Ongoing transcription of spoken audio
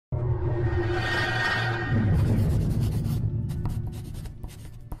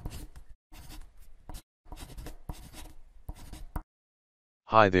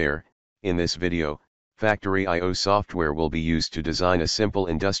Hi there, in this video, Factory I/O software will be used to design a simple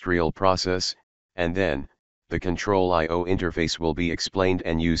industrial process, and then, the Control I/O interface will be explained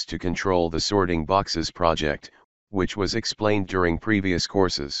and used to control the sorting boxes project, which was explained during previous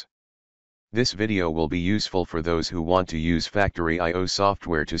courses. This video will be useful for those who want to use Factory I/O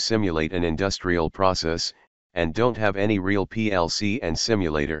software to simulate an industrial process, and don't have any real PLC and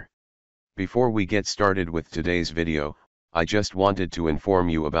simulator. Before we get started with today's video, I just wanted to inform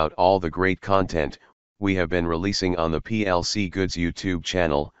you about all the great content we have been releasing on the PLC Goods YouTube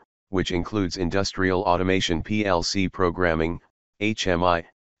channel, which includes industrial automation PLC programming, HMI,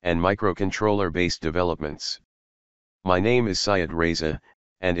 and microcontroller-based developments. My name is Syed Reza,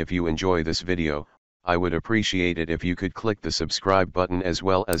 and if you enjoy this video, I would appreciate it if you could click the subscribe button as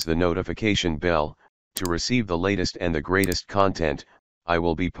well as the notification bell, to receive the latest and the greatest content I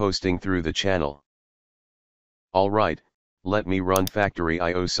will be posting through the channel. Alright, let me run Factory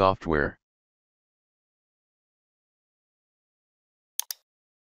I/O software.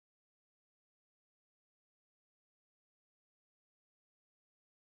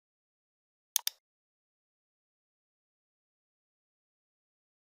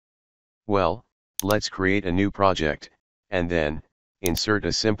 Well, let's create a new project, and then, insert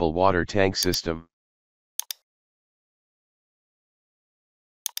a simple water tank system.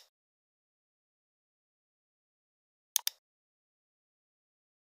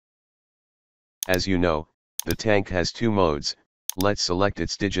 As you know, the tank has two modes. Let's select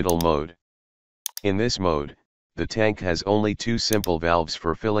its digital mode. In this mode, the tank has only two simple valves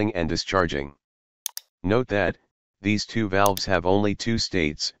for filling and discharging. Note that, these two valves have only two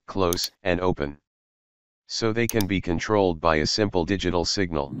states, close and open. So they can be controlled by a simple digital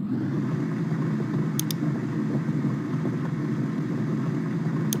signal.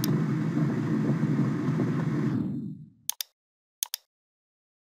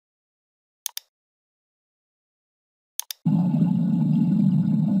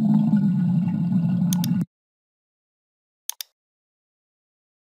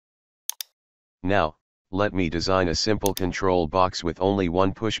 Now, let me design a simple control box with only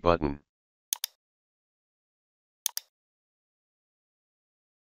one push button.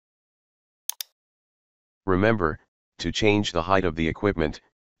 Remember, to change the height of the equipment,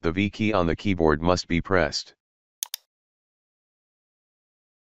 the V key on the keyboard must be pressed.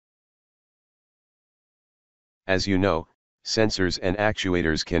 As you know, sensors and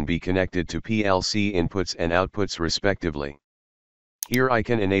actuators can be connected to PLC inputs and outputs respectively. Here I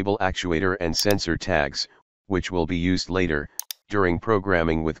can enable actuator and sensor tags, which will be used later, during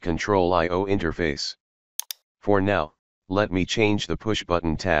programming with Control I/O interface. For now, let me change the push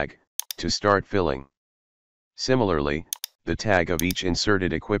button tag, to start filling. Similarly, the tag of each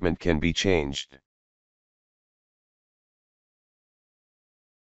inserted equipment can be changed.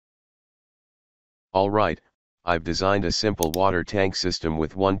 Alright, I've designed a simple water tank system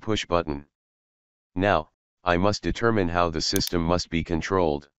with one push button. Now, I must determine how the system must be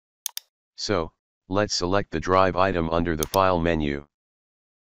controlled. So, let's select the drive item under the File menu.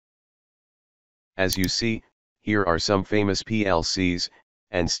 As you see, here are some famous PLCs,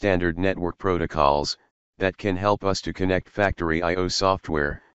 and standard network protocols, that can help us to connect Factory I/O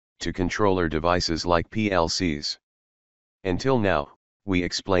software, to controller devices like PLCs. Until now, we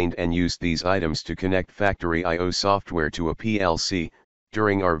explained and used these items to connect Factory I/O software to a PLC,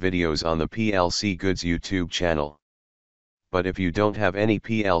 during our videos on the PLC Goods YouTube channel. But if you don't have any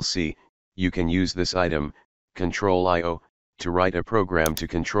PLC, you can use this item, Control I/O, to write a program to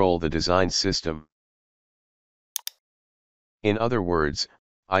control the designed system. In other words,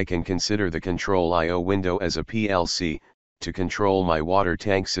 I can consider the Control I/O window as a PLC, to control my water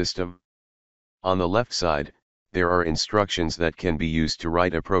tank system. On the left side, there are instructions that can be used to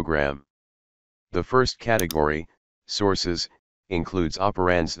write a program. The first category, sources, includes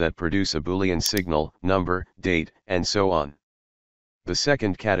operands that produce a Boolean signal, number, date, and so on. The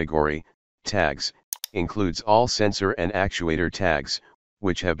second category, tags, includes all sensor and actuator tags,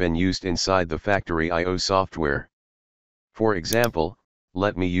 which have been used inside the Factory I/O software. For example,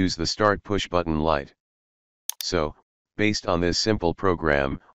 let me use the Start Push Button light. So, based on this simple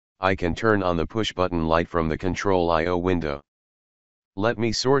program, I can turn on the push button light from the Control I/O window. Let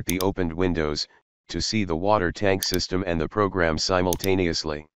me sort the opened windows, to see the water tank system and the program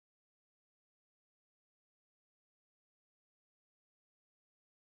simultaneously.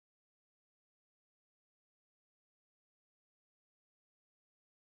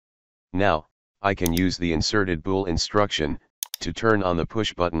 Now, I can use the inserted bool instruction, to turn on the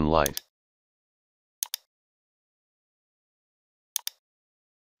push button light.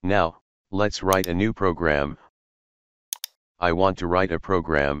 Now, let's write a new program. I want to write a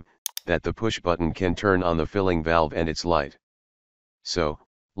program that the push button can turn on the filling valve and its light. So,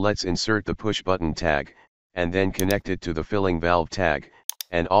 let's insert the push button tag, and then connect it to the filling valve tag,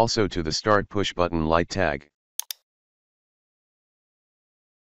 and also to the start push button light tag.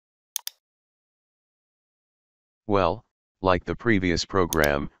 Well, like the previous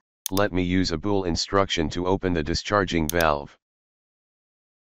program, let me use a bool instruction to open the discharging valve.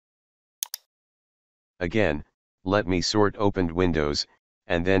 Again, let me sort opened windows,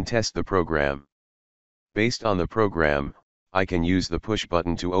 and then test the program. Based on the program, I can use the push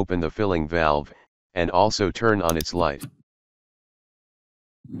button to open the filling valve, and also turn on its light.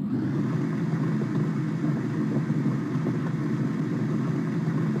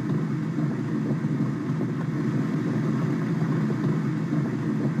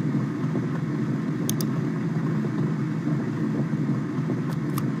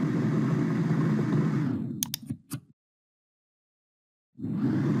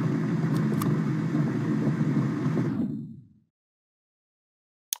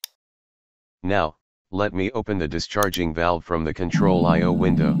 Now, let me open the discharging valve from the Control I/O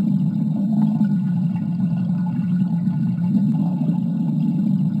window.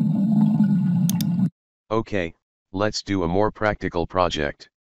 Okay, let's do a more practical project.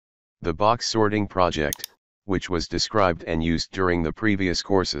 The box sorting project, which was described and used during the previous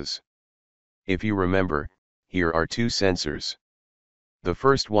courses. If you remember, here are two sensors. The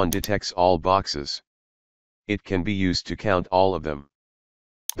first one detects all boxes. It can be used to count all of them.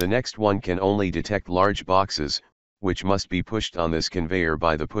 The next one can only detect large boxes, which must be pushed on this conveyor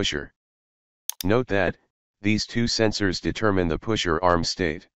by the pusher. Note that, these two sensors determine the pusher arm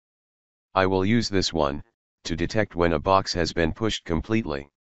state. I will use this one, to detect when a box has been pushed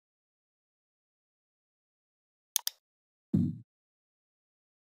completely.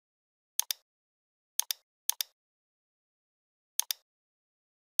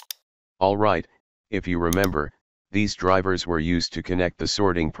 Alright, if you remember, these drivers were used to connect the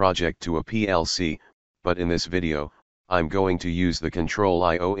sorting project to a PLC, but in this video, I'm going to use the Control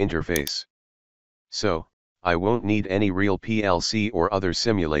I/O interface. So, I won't need any real PLC or other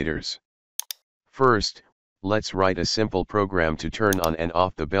simulators. First, let's write a simple program to turn on and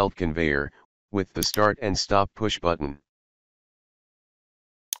off the belt conveyor, with the start and stop push button.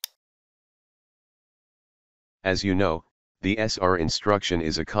 As you know, the SR instruction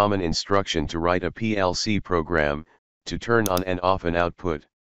is a common instruction to write a PLC program, to turn on and off an output.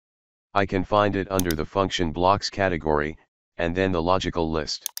 I can find it under the function blocks category, and then the logical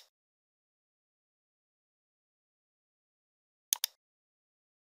list.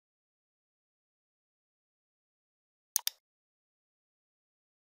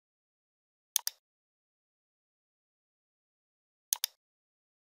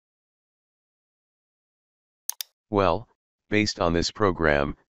 Well, based on this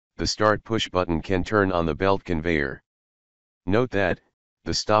program, the start push button can turn on the belt conveyor. Note that,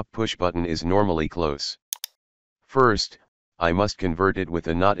 the stop push button is normally close. First, I must convert it with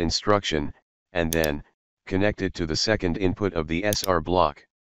a NOT instruction, and then, connect it to the second input of the SR block.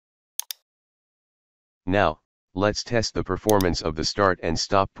 Now, let's test the performance of the start and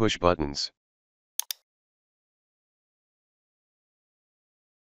stop push buttons.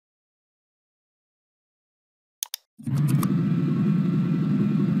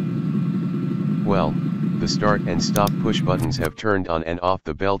 Well, the start and stop push buttons have turned on and off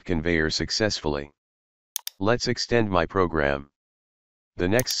the belt conveyor successfully. Let's extend my program. The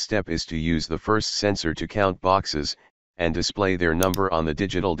next step is to use the first sensor to count boxes, and display their number on the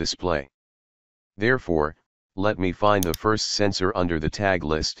digital display. Therefore, let me find the first sensor under the tag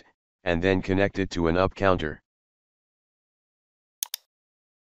list, and then connect it to an up counter.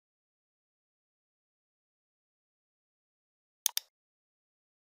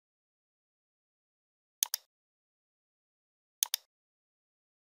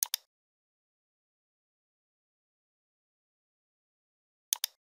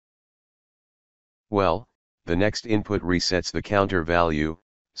 Well, the next input resets the counter value,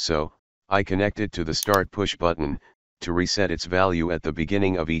 so, I connect it to the start push button, to reset its value at the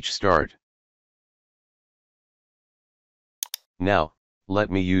beginning of each start. Now,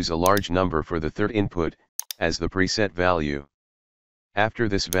 let me use a large number for the third input, as the preset value. After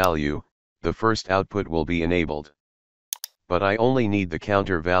this value, the first output will be enabled. But I only need the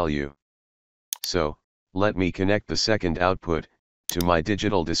counter value. So, let me connect the second output, to my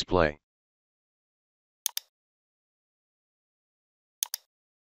digital display.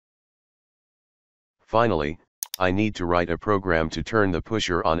 Finally, I need to write a program to turn the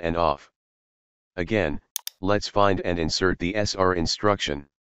pusher on and off. Again, let's find and insert the SR instruction.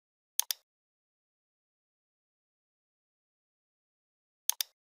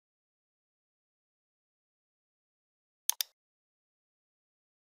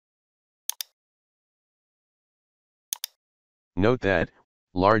 Note that,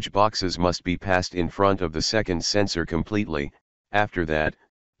 large boxes must be passed in front of the second sensor completely. After that,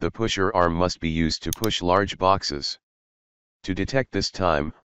 the pusher arm must be used to push large boxes. To detect this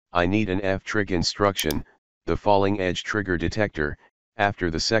time, I need an F-trig instruction, the falling edge trigger detector,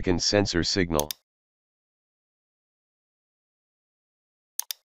 after the second sensor signal.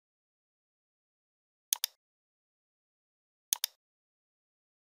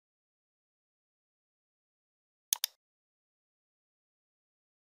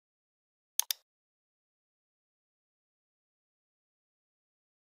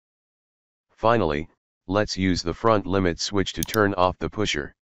 Finally, let's use the front limit switch to turn off the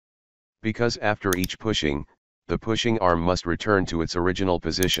pusher. Because after each pushing, the pushing arm must return to its original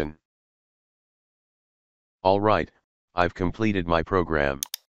position. Alright, I've completed my program.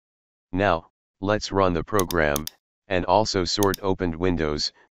 Now, let's run the program, and also sort opened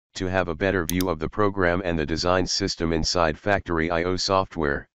windows, to have a better view of the program and the design system inside Factory IO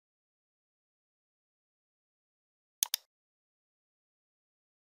software.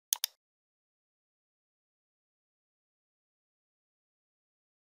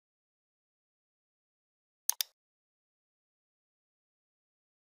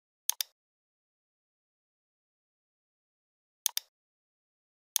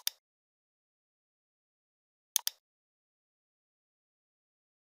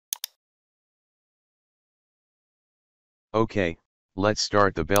 Okay, let's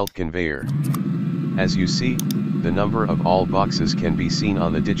start the belt conveyor. As you see, the number of all boxes can be seen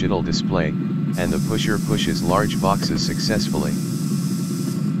on the digital display, and the pusher pushes large boxes successfully.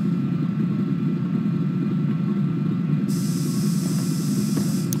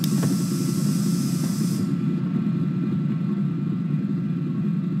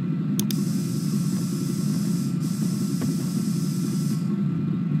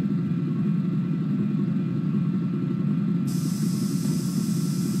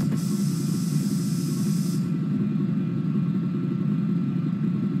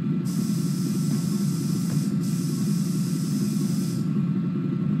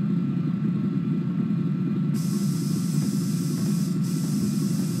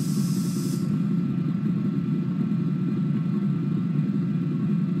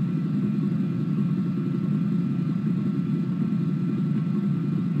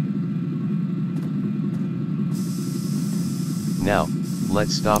 Now,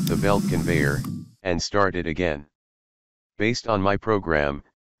 let's stop the belt conveyor, and start it again. Based on my program,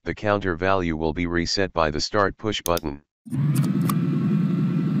 the counter value will be reset by the start push button.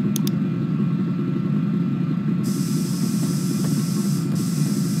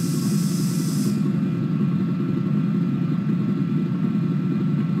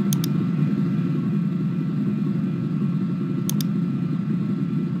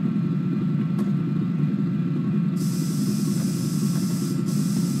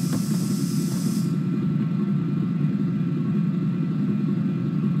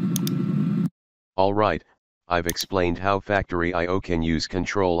 Alright, I've explained how Factory IO can use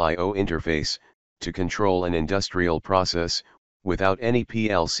Control IO interface to control an industrial process without any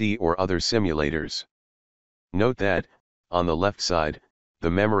PLC or other simulators. Note that, on the left side, the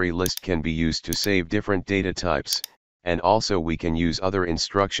memory list can be used to save different data types, and also we can use other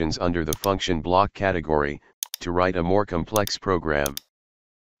instructions under the function block category to write a more complex program.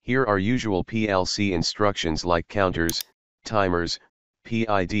 Here are usual PLC instructions like counters, timers,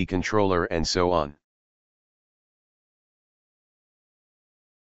 PID controller and so on.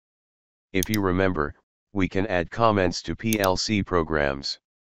 If you remember, we can add comments to PLC programs.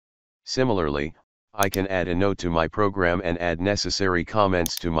 Similarly, I can add a note to my program and add necessary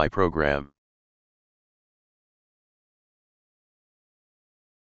comments to my program.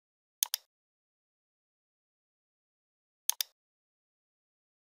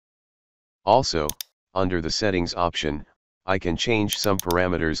 Also, under the settings option, I can change some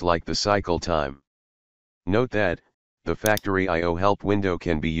parameters like the cycle time. Note that, the Factory IO help window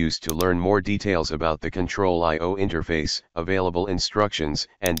can be used to learn more details about the Control IO interface, available instructions,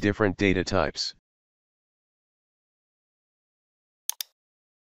 and different data types.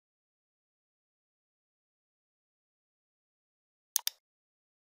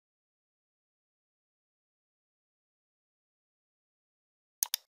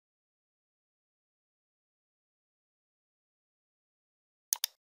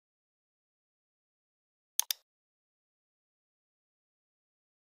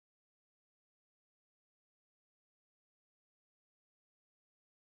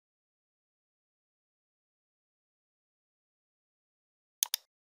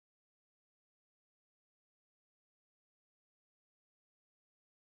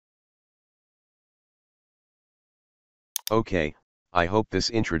 Okay, I hope this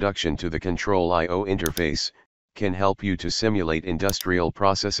introduction to the Control I/O interface can help you to simulate industrial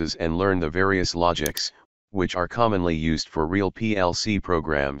processes and learn the various logics, which are commonly used for real PLC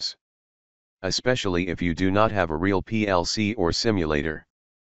programs. Especially if you do not have a real PLC or simulator.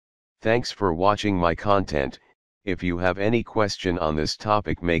 Thanks for watching my content. If you have any question on this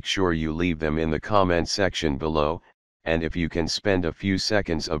topic, make sure you leave them in the comment section below, and if you can spend a few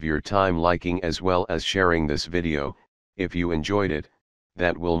seconds of your time liking as well as sharing this video, if you enjoyed it,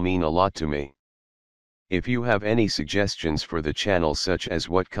 that will mean a lot to me. If you have any suggestions for the channel, such as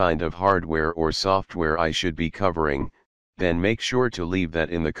what kind of hardware or software I should be covering, then make sure to leave that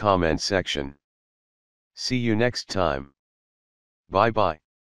in the comment section. See you next time. Bye bye.